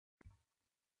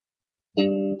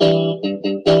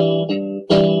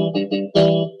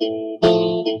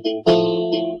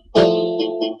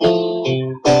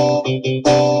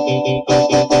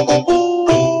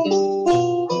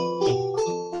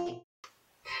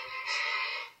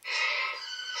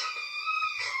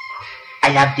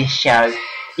I love this show.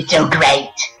 It's so great.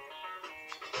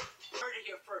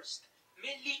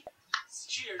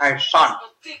 Hey son,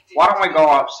 why don't we go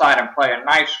outside and play a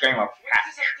nice game of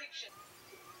catch?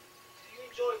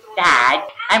 Dad,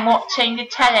 I'm watching the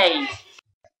telly.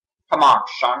 Come on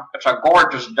son, it's a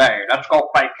gorgeous day. Let's go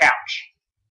play catch.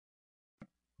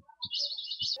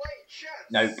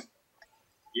 Nope.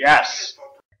 Yes.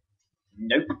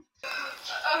 Nope.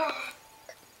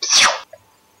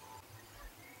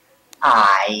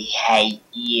 I hate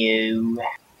you.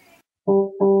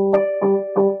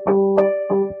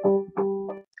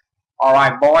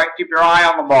 Alright boy, keep your eye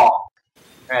on the ball.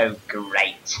 Oh,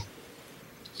 great.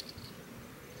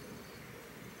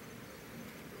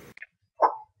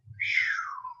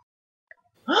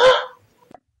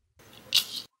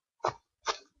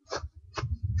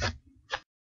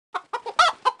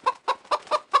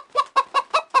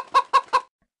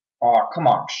 Oh, come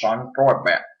on son, throw it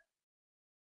back.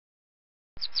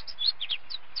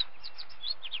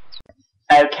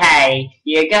 Okay,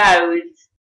 here goes.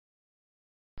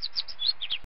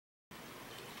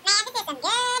 Man, this is some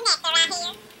good nectar right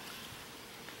here.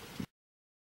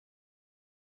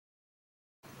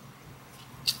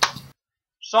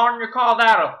 Son, you call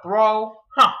that a throw?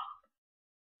 Huh.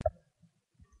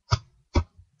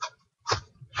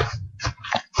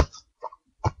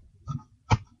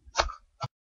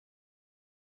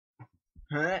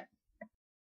 Huh?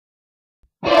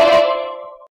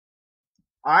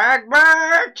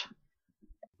 Eggbert!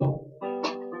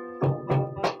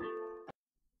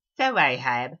 So,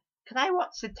 Ahab, can I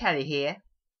watch the telly here?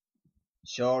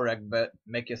 Sure, Eggbert.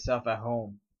 Make yourself at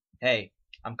home. Hey,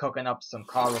 I'm cooking up some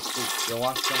coral soup. You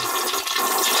want some?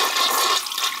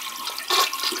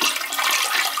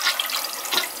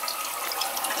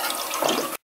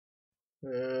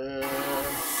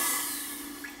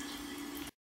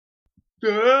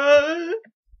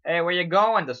 Hey, where you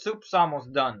going? The soup's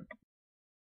almost done.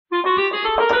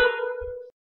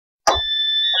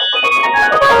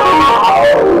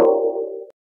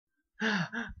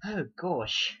 Oh,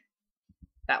 gosh.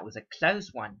 That was a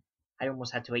close one. I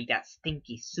almost had to eat that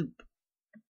stinky soup.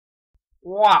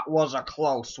 What was a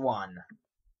close one?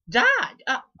 Dad!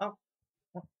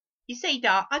 You see,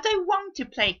 Dad, I don't want to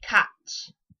play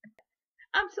catch.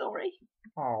 I'm sorry.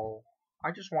 Oh,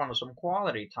 I just wanted some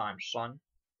quality time, son.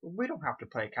 We don't have to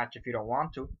play catch if you don't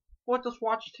want to. We'll just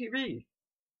watch TV.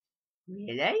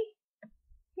 Really?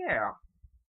 Yeah.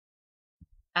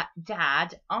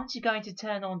 Dad, aren't you going to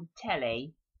turn on the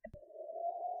telly?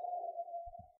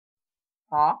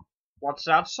 Huh? What's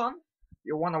that, son?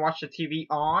 You wanna watch the TV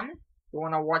on? You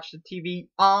wanna watch the TV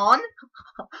on?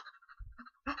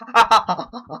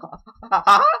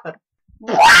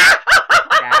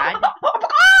 Dad?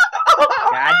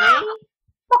 Daddy?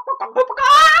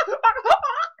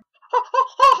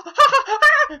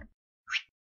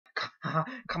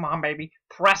 Come on, baby.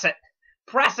 Press it.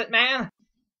 Press it, man.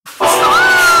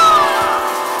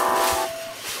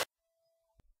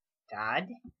 Dad?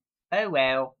 Oh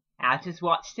well, I'll just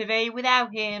watch TV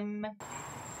without him.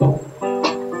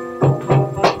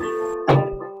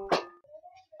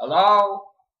 Hello?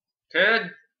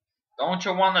 Kid? Don't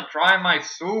you want to try my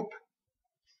soup?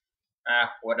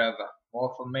 Whatever.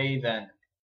 More for me then.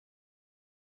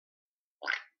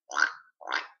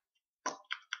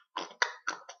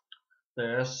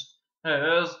 This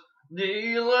is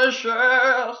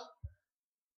delicious.